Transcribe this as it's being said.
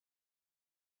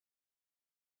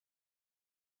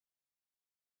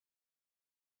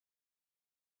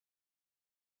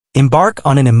Embark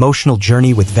on an emotional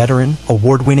journey with veteran,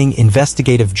 award-winning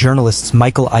investigative journalists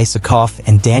Michael Isikoff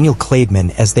and Daniel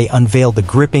Klaidman as they unveil the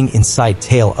gripping inside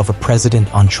tale of a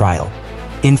president on trial.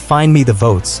 In Find Me the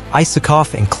Votes,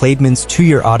 Isikoff and Klaidman's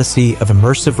two-year odyssey of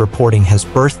immersive reporting has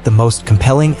birthed the most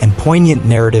compelling and poignant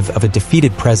narrative of a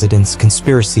defeated president's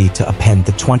conspiracy to upend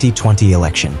the 2020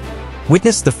 election.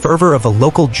 Witness the fervor of a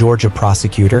local Georgia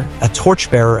prosecutor, a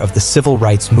torchbearer of the civil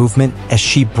rights movement, as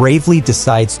she bravely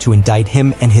decides to indict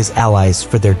him and his allies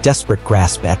for their desperate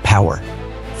grasp at power.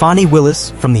 Fani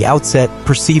Willis, from the outset,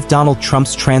 perceived Donald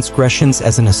Trump's transgressions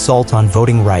as an assault on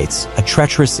voting rights, a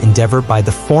treacherous endeavor by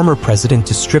the former president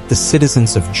to strip the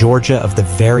citizens of Georgia of the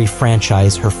very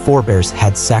franchise her forebears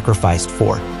had sacrificed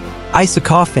for.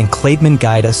 Isikoff and Klaidman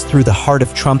guide us through the heart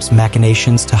of Trump's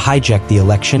machinations to hijack the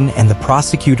election and the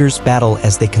prosecutors' battle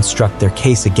as they construct their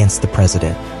case against the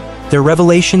president. Their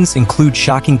revelations include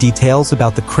shocking details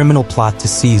about the criminal plot to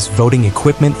seize voting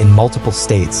equipment in multiple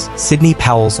states, Sidney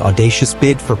Powell's audacious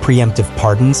bid for preemptive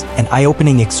pardons, and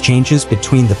eye-opening exchanges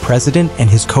between the president and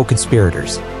his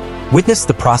co-conspirators. Witness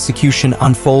the prosecution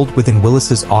unfold within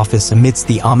Willis's office amidst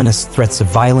the ominous threats of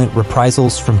violent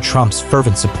reprisals from Trump's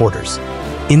fervent supporters.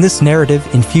 In this narrative,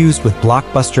 infused with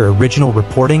blockbuster original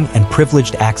reporting and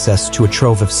privileged access to a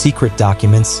trove of secret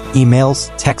documents,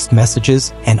 emails, text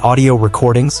messages, and audio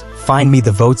recordings, Find Me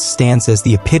the Votes stands as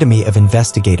the epitome of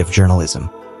investigative journalism.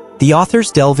 The authors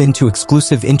delve into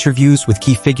exclusive interviews with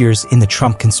key figures in the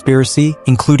Trump conspiracy,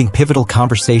 including pivotal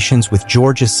conversations with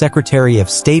Georgia's Secretary of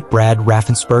State Brad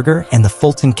Raffensperger and the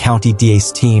Fulton County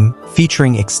DA's team,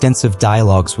 featuring extensive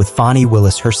dialogues with Fani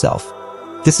Willis herself.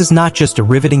 This is not just a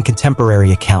riveting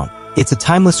contemporary account, it's a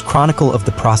timeless chronicle of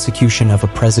the prosecution of a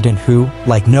president who,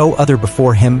 like no other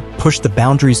before him, pushed the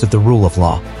boundaries of the rule of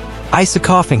law.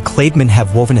 Isikoff and Klaidman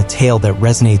have woven a tale that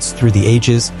resonates through the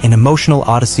ages, an emotional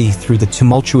odyssey through the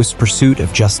tumultuous pursuit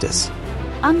of justice.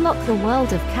 Unlock the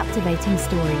world of captivating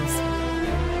stories.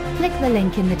 Click the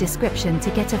link in the description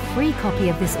to get a free copy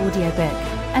of this audiobook,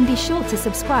 and be sure to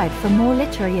subscribe for more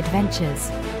literary adventures.